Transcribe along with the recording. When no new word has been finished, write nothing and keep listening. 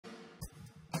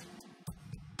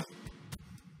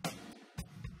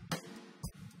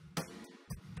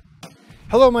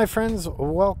Hello my friends,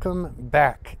 welcome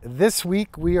back. This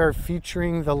week we are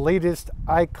featuring the latest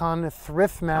Icon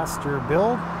Thriftmaster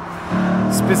build.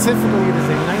 Specifically, it is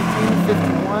a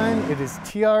 1951, it is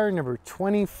TR number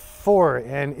 24,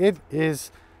 and it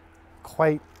is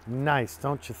quite nice,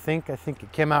 don't you think? I think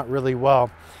it came out really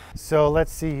well. So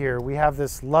let's see here, we have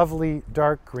this lovely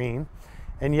dark green,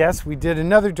 and yes, we did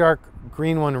another dark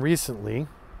green one recently.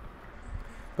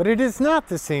 But it is not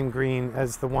the same green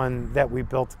as the one that we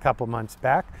built a couple months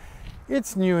back.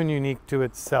 It's new and unique to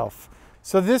itself.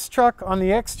 So this truck on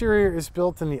the exterior is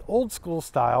built in the old school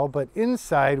style, but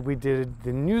inside we did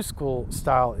the new school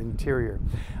style interior.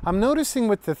 I'm noticing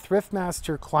with the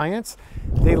Thriftmaster clients,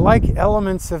 they like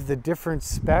elements of the different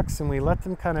specs and we let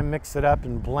them kind of mix it up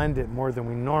and blend it more than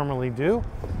we normally do.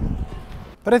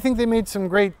 But I think they made some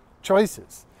great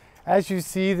choices. As you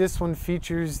see, this one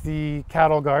features the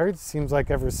cattle guards. Seems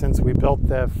like ever since we built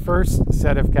the first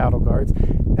set of cattle guards,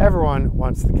 everyone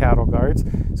wants the cattle guards.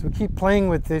 So we keep playing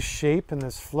with this shape and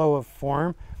this flow of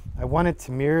form. I want it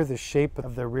to mirror the shape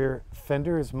of the rear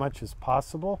fender as much as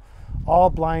possible. All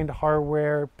blind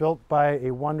hardware, built by a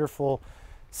wonderful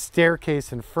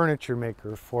staircase and furniture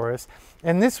maker for us.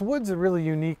 And this wood's a really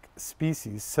unique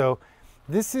species. So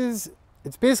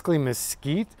it's basically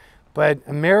mesquite, but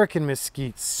American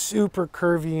mesquite, super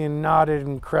curvy and knotted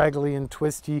and craggly and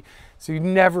twisty, so you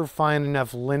never find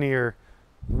enough linear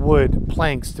wood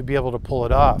planks to be able to pull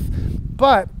it off.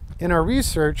 But in our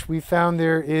research, we found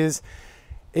there is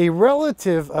a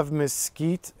relative of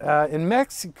mesquite in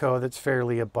Mexico that's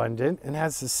fairly abundant and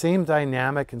has the same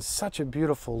dynamic and such a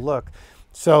beautiful look.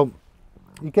 So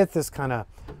you get this kind of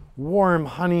warm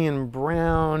honey and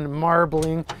brown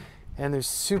marbling, and there's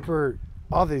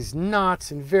all these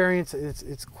knots and variants.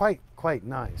 It's quite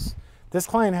nice. This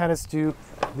client had us do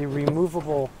the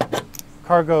removable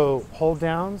cargo hold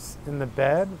downs in the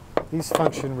bed. These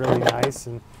function really nice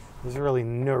and there's really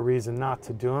no reason not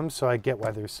to do them, so I get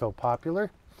why they're so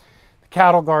popular. The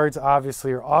cattle guards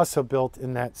obviously are also built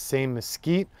in that same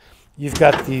mesquite. You've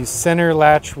got the center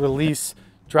latch release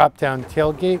drop down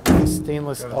tailgate with the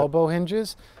stainless elbow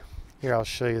hinges. Here, I'll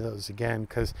show you those again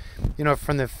because, you know,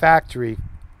 from the factory,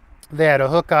 they had a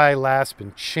hook eye, lasp,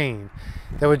 and chain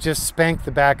that would just spank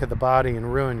the back of the body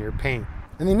and ruin your paint.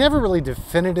 And they never really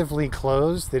definitively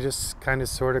closed. They just kind of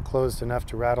sort of closed enough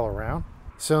to rattle around.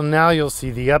 So now you'll see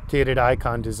the updated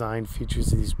Icon design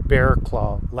features these bear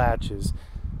claw latches.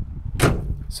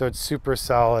 So it's super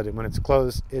solid, and when it's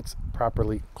closed, it's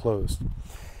properly closed.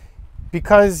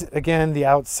 Because, again, the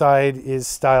outside is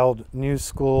styled new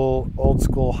school, old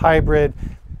school hybrid,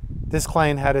 this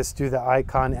client had us do the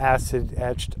Icon acid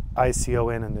etched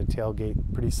ICON in the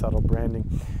tailgate, pretty subtle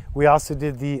branding. We also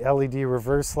did the LED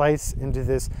reverse lights into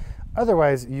this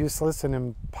otherwise useless and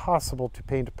impossible to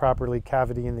paint properly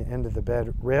cavity in the end of the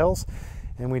bed rails.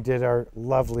 And we did our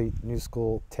lovely new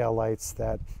school tail lights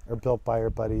that are built by our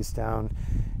buddies down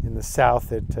in the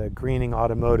south at Greening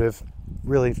Automotive.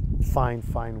 Really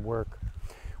fine work.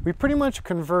 We pretty much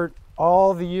convert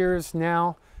all the years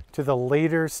now to the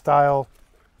later style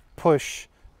push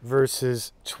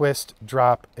versus twist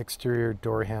drop exterior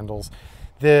door handles.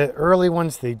 The early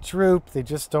ones, they droop, they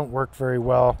just don't work very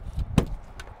well.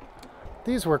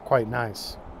 These work quite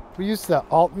nice. We use the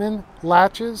Altman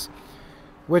latches,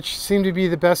 which seem to be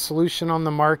the best solution on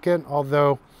the market,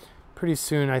 although pretty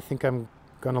soon I think I'm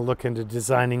going to look into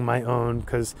designing my own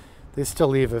because they still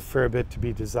leave a fair bit to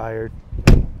be desired.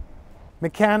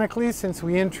 Mechanically, since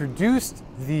we introduced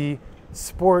the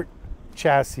Sport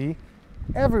chassis,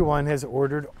 everyone has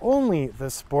ordered only the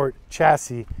Sport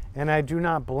chassis, and I do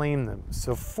not blame them.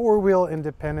 So four-wheel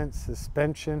independent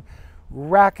suspension,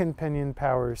 rack and pinion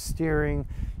power steering,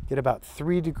 get about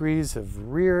 3 degrees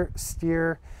of rear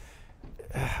steer,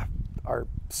 our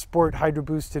Sport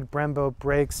hydro-boosted Brembo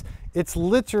brakes. It's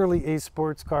literally a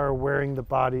sports car wearing the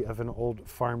body of an old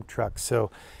farm truck.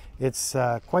 So it's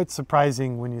quite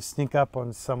surprising when you sneak up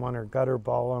on someone or gutter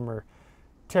ball them or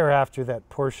tear after that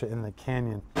Porsche in the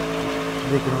canyon.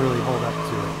 They can really hold up to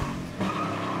it.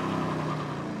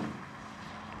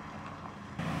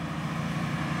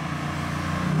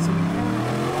 So we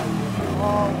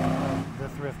all of the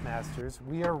Thriftmasters,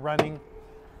 we are running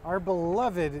our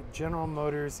beloved General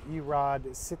Motors Erod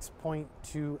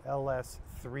 6.2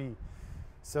 LS3.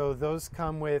 So those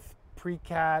come with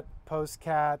pre-cat,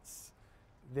 post-cats.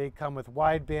 They come with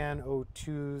wideband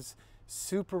O2s,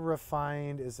 super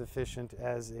refined, as efficient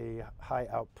as a high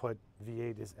output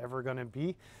V8 is ever going to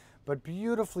be, but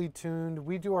beautifully tuned.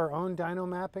 We do our own dyno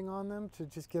mapping on them to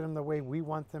just get them the way we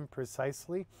want them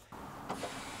precisely.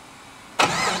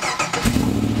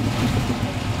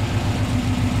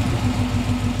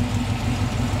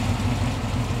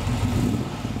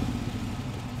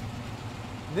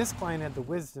 This client had the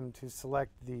wisdom to select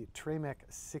the Tremec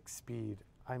 6-speed.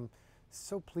 I'm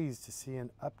so pleased to see an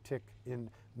uptick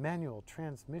in manual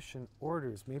transmission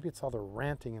orders. Maybe it's all the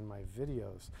ranting in my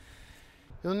videos.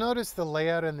 You'll notice the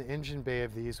layout in the engine bay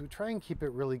of these. We try and keep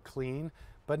it really clean,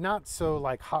 but not so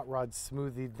like hot rod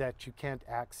smoothie that you can't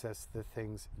access the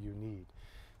things you need.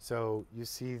 So you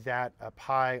see that up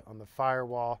high on the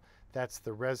firewall. That's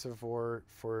the reservoir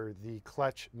for the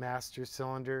clutch master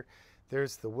cylinder.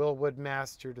 There's the Willwood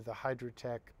master to the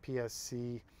Hydrotech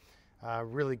PSC.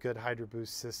 Really good Hydro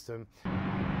Boost system. The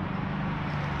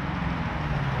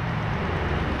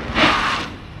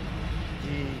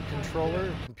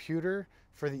controller computer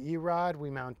for the Erod, we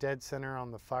mount dead center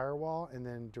on the firewall, and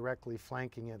then directly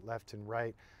flanking it left and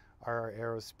right are our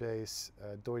aerospace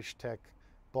Deutsche Tech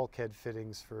bulkhead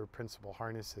fittings for principal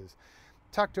harnesses.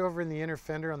 Tucked over in the inner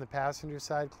fender on the passenger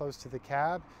side close to the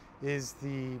cab is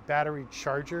the battery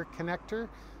charger connector.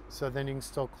 So then you can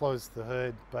still close the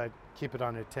hood, but keep it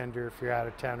on a tender if you're out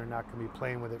of town or not going to be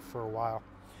playing with it for a while.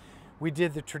 We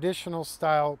did the traditional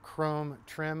style chrome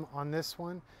trim on this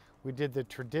one. We did the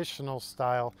traditional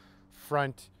style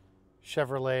front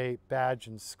Chevrolet badge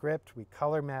and script. We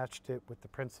color matched it with the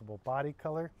principal body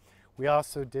color. We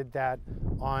also did that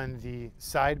on the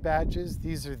side badges.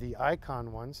 These are the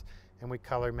Icon ones, and we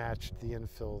color matched the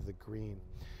infill, the green.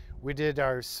 We did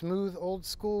our smooth old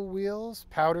school wheels,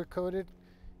 powder coated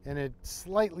in a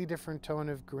slightly different tone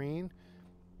of green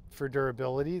for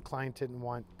durability. The client didn't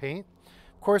want paint.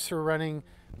 Of course, we're running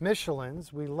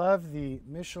Michelins. We love the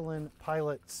Michelin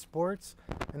Pilot Sports.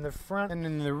 In the front and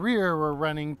in the rear, we're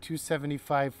running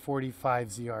 275/45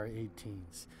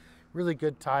 ZR18s. Really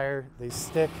good tire. They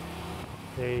stick.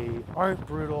 They aren't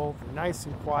brutal. They're nice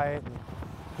and quiet.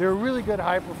 They're a really good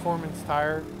high performance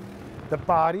tire. The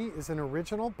body is an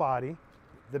original body.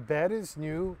 The bed is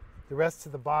new. The rest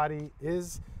of the body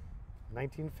is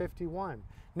 1951.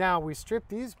 Now we strip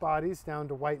these bodies down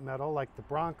to white metal like the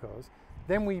Broncos.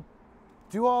 Then we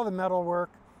do all the metal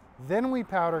work. Then we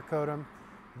powder coat them.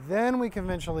 Then we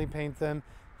conventionally paint them.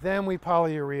 Then we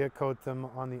polyurea coat them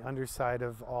on the underside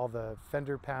of all the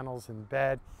fender panels and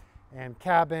bed and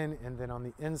cabin, and then on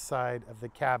the inside of the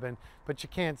cabin, but you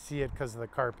can't see it because of the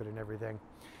carpet and everything.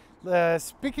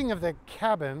 Speaking of the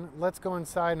cabin, let's go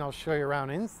inside and I'll show you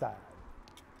around inside.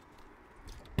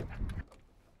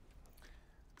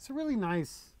 It's a really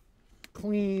nice,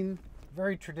 clean,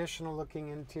 very traditional looking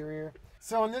interior.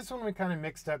 So in this one, we kind of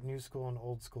mixed up new school and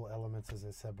old school elements, as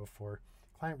I said before.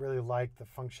 Client really liked the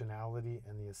functionality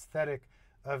and the aesthetic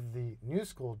of the new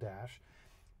school dash,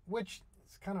 which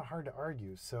is kind of hard to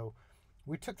argue. So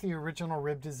we took the original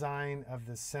rib design of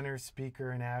the center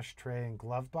speaker and ashtray and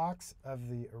glove box of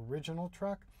the original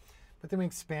truck, but then we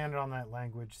expanded on that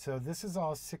language. So this is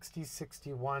all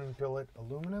 6061 billet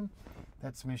aluminum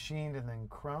that's machined and then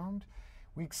chromed.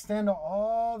 We extend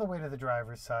all the way to the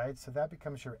driver's side, so that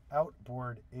becomes your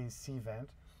outboard AC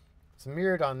vent. It's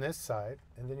mirrored on this side,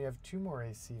 and then you have two more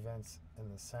AC vents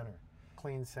in the center.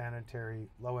 Clean,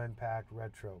 sanitary, low impact,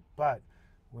 retro. But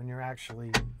when you're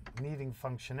actually needing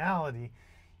functionality,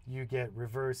 you get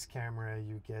reverse camera,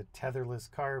 you get tetherless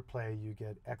CarPlay, you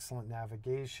get excellent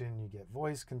navigation, you get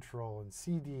voice control and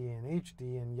CD and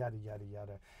HD and yada, yada,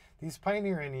 yada. These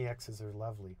Pioneer NEXs are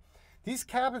lovely. These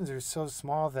cabins are so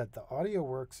small that the audio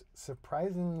works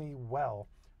surprisingly well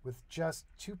with just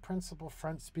two principal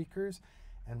front speakers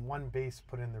and one bass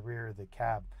put in the rear of the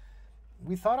cab.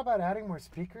 We thought about adding more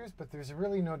speakers, but there's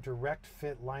really no direct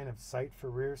fit line of sight for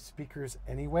rear speakers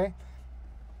anyway.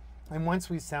 And once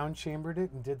we sound chambered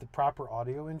it and did the proper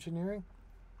audio engineering,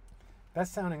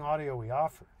 best sounding audio we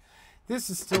offer.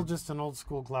 This is still just an old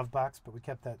school glove box, but we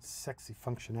kept that sexy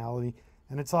functionality,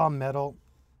 and it's all metal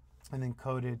and then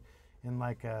coated in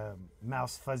like a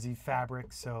mouse fuzzy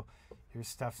fabric, so your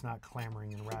stuff's not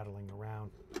clamoring and rattling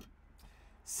around.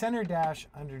 Center dash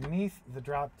underneath the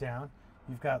drop down,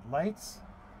 you've got lights,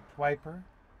 wiper,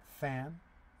 fan,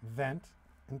 vent,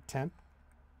 and temp.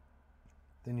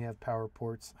 Then you have power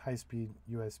ports, high-speed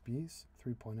USBs,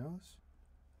 3.0s.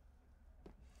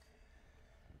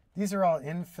 These are all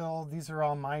infill. These are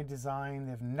all my design.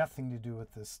 They have nothing to do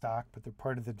with the stock, but they're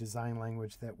part of the design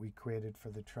language that we created for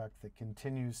the truck that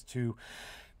continues to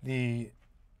the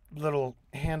little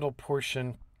handle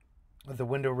portion of the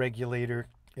window regulator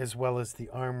as well as the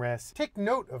armrest. Take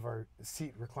note of our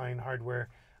seat recline hardware.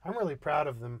 I'm really proud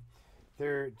of them.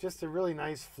 They're just a really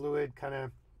nice fluid kind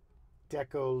of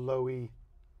deco lowy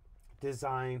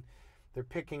design. They're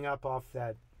picking up off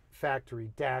that factory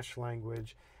dash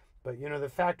language. But you know, the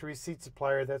factory seat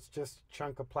supplier, that's just a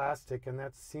chunk of plastic, and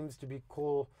that seems to be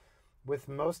cool with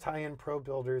most high-end pro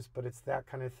builders, but it's that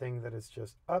kind of thing that is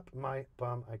just up my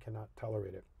bum. I cannot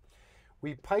tolerate it.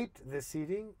 We piped the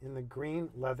seating in the green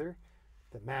leather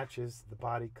that matches the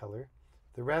body color.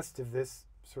 The rest of this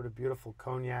sort of beautiful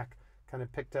cognac kind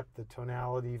of picked up the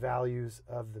tonality values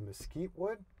of the mesquite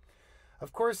wood.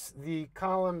 Of course, the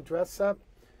column dress up.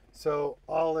 So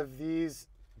all of these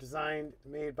designed,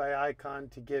 made by Icon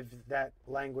to give that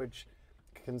language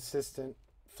consistent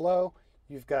flow.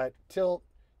 You've got tilt,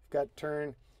 you've got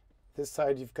turn. This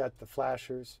side you've got the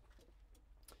flashers.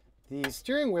 The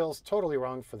steering wheel's totally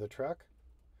wrong for the truck.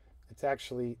 It's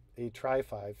actually a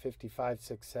Tri-5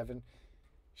 5567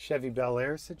 Chevy Bel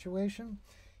Air situation.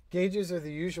 Gauges are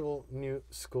the usual new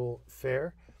school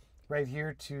fare. Right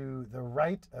here to the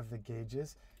right of the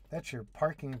gauges, that's your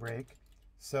parking brake.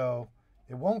 So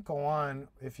it won't go on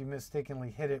if you mistakenly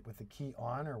hit it with the key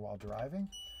on or while driving.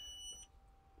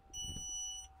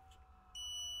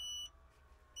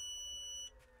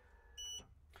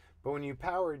 But when you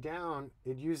power down,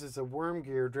 it uses a worm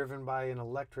gear driven by an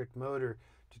electric motor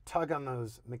to tug on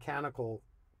those mechanical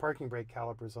parking brake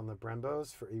calipers on the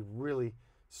Brembos for a really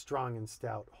strong and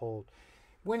stout hold.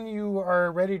 When you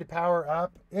are ready to power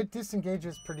up, it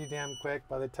disengages pretty damn quick.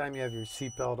 By the time you have your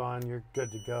seatbelt on, you're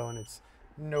good to go, and it's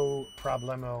no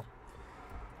problemo.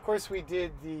 Of course, we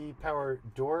did the power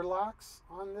door locks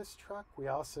on this truck. We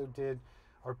also did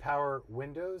our power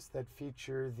windows that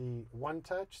feature the one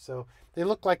touch. So they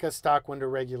look like a stock window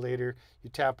regulator.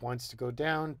 You tap once to go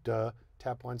down,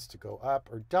 tap once to go up,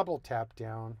 or double tap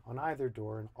down on either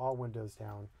door, and all windows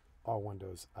down, all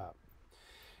windows up.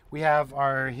 We have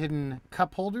our hidden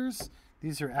cup holders.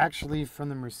 These are actually from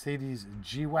the Mercedes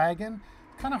G-Wagon.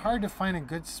 Kind of hard to find a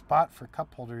good spot for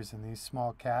cup holders in these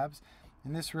small cabs,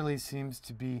 and this really seems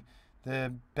to be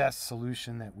the best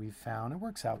solution that we've found. It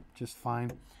works out just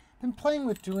fine. Been playing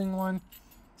with doing one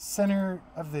center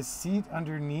of the seat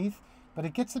underneath, but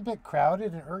it gets a bit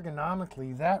crowded, and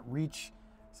ergonomically that reach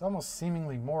is almost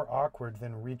seemingly more awkward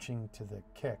than reaching to the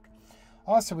kick.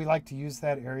 Also, we like to use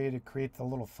that area to create the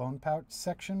little phone pouch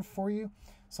section for you.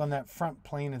 So on that front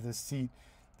plane of the seat,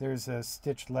 there's a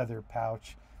stitched leather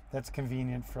pouch that's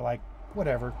convenient for like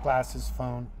whatever, glasses,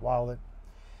 phone, wallet.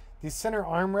 The center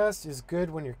armrest is good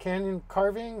when you're canyon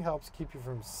carving, helps keep you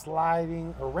from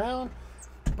sliding around.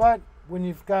 But when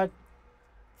you've got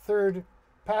third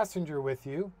passenger with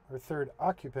you, or third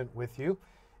occupant with you,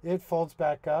 it folds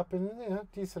back up and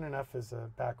decent enough as a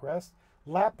backrest.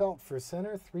 Lap belt for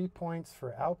center, 3 points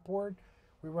for outboard.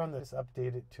 We run this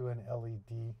updated to an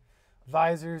LED.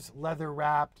 Visors, leather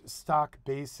wrapped, stock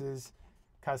bases,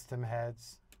 custom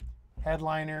heads.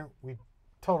 Headliner, we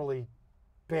totally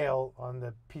bail on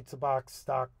the pizza box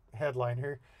stock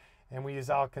headliner, and we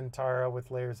use Alcantara with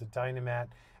layers of Dynamat,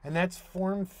 and that's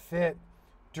form fit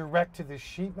direct to the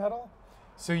sheet metal.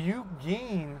 So you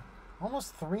gain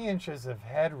almost 3 inches of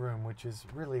headroom, which is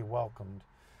really welcomed.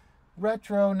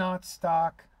 Retro, not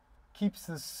stock, keeps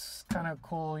this kind of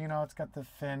cool, it's got the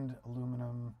finned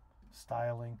aluminum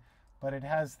styling, but it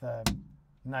has the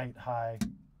night high,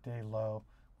 day low,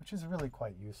 which is really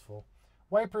quite useful.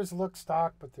 Wipers look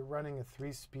stock, but they're running a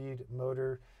 3-speed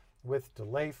motor with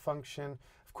delay function.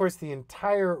 Of course, the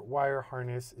entire wire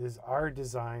harness is our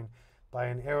design by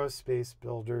an aerospace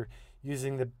builder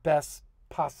using the best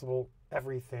possible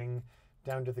everything,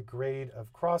 down to the grade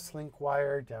of crosslink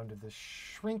wire, down to the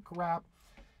shrink wrap,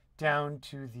 down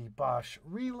to the Bosch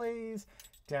relays,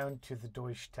 down to the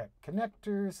Deutsch Tech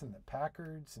connectors and the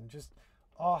Packards, and just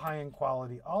all high-end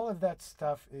quality. All of that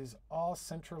stuff is all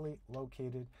centrally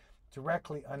located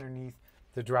directly underneath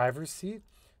the driver's seat.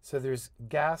 So there's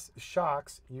gas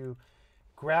shocks. You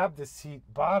grab the seat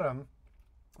bottom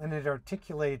and it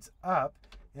articulates up,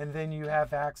 and then you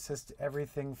have access to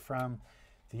everything from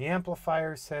the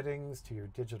amplifier settings to your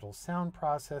digital sound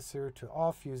processor to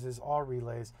all fuses, all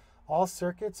relays. All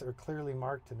circuits are clearly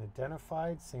marked and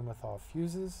identified, same with all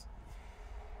fuses.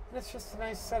 And it's just a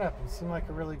nice setup. It seemed like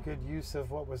a really good use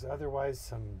of what was otherwise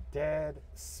some dead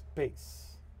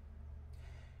space.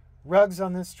 Rugs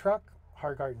on this truck,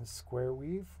 Hargarten square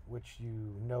weave, which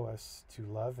you know us to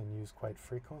love and use quite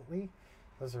frequently.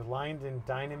 Those are lined in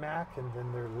Dynamac, and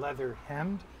then they're leather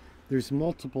hemmed. There's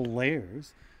multiple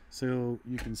layers. So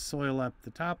you can soil up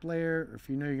the top layer, or if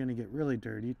you know you're going to get really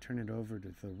dirty, turn it over to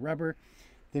the rubber.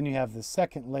 Then you have the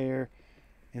second layer,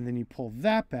 and then you pull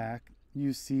that back,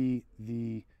 you see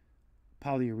the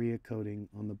polyurea coating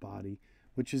on the body,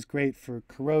 which is great for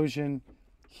corrosion,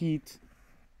 heat,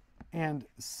 and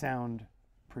sound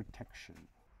protection.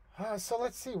 So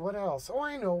let's see, what else? Oh,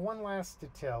 I know, one last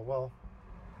detail. Well,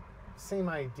 same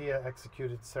idea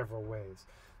executed several ways.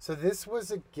 So this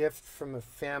was a gift from a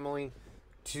family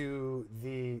to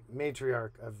the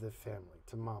matriarch of the family,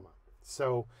 to Mama.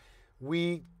 So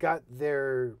we got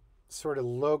their sort of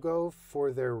logo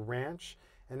for their ranch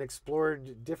and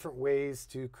explored different ways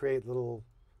to create little,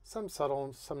 some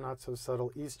subtle, some not so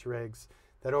subtle Easter eggs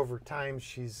that over time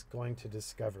she's going to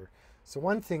discover. So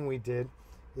one thing we did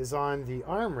is on the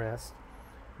armrest,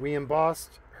 we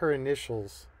embossed her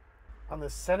initials. On the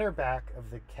center back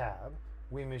of the cab,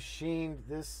 we machined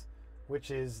this,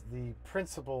 which is the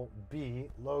principal B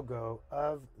logo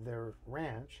of their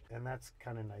ranch, and that's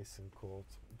kind of nice and cool.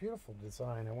 It's a beautiful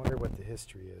design. I wonder what the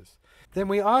history is. Then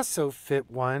we also fit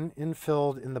one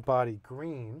infilled in the body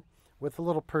green with a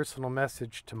little personal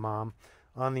message to Mom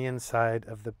on the inside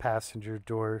of the passenger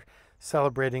door,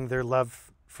 celebrating their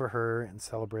love for her and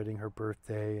celebrating her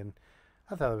birthday, and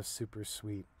I thought it was super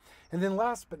sweet. And then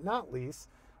last but not least,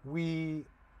 we,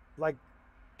 like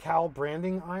Cal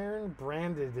branding iron,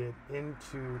 branded it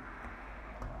into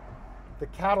the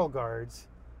cattle guards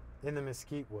in the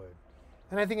mesquite wood.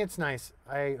 And I think it's nice.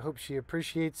 I hope she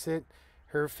appreciates it.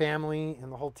 Her family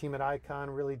and the whole team at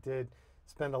Icon really did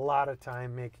spend a lot of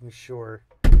time making sure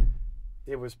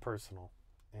it was personal.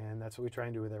 And that's what we try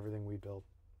and do with everything we build.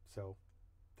 So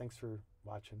thanks for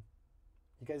watching.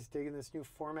 You guys digging this new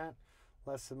format?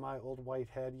 Less of my old white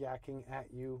head yakking at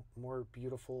you, more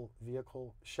beautiful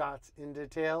vehicle shots in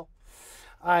detail?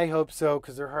 I hope so,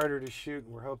 because they're harder to shoot,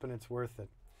 and we're hoping it's worth it.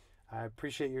 I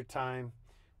appreciate your time.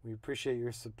 We appreciate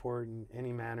your support in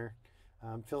any manner.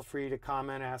 Feel free to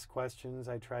comment, ask questions.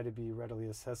 I try to be readily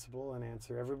accessible and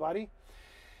answer everybody.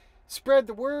 Spread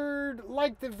the word,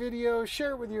 like the video,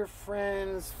 share it with your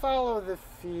friends, follow the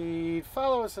feed,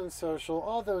 follow us on social,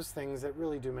 all those things that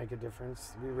really do make a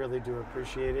difference. We really do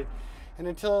appreciate it. And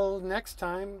until next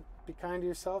time, be kind to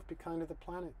yourself, be kind to the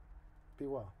planet. Be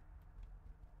well.